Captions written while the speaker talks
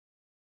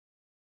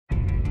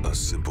A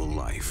simple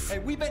life. Hey,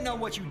 we better know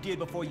what you did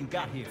before you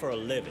got here. For a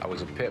living. I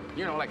was a pip.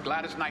 You know, like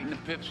Gladys Knight and the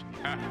Pips.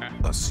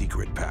 A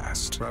secret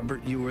past.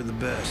 Robert, you were the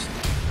best.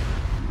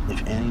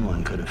 If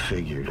anyone could have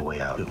figured a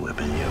way out of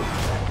whipping you.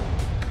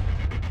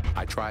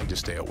 I tried to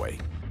stay away,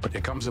 but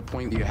there comes a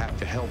point you have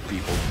to help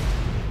people.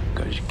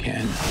 Because you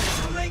can.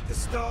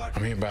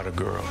 I'm here about a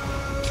girl.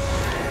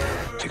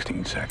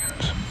 16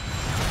 seconds.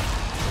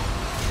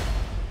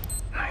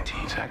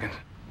 19 seconds.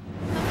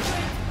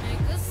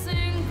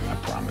 I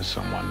promised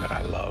someone that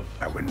I love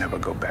I would never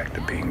go back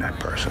to being that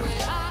person.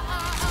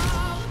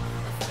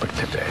 But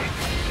today,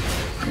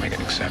 I make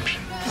an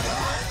exception.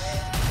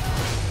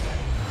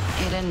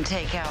 You didn't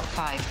take out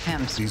 5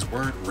 pimps. These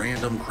weren't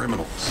random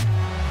criminals.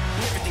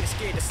 Everything's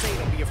scared to say,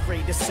 don't be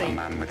afraid to say. A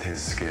man with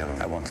his skill,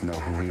 I want to know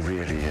who he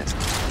really is.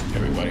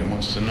 Everybody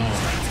wants to know.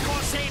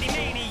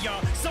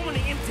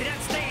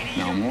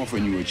 Now I'm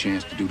offering you a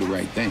chance to do the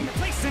right thing.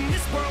 Place in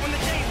this world when the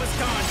day was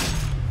gone.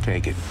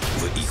 Take it.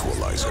 The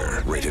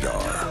Equalizer, rated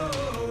R.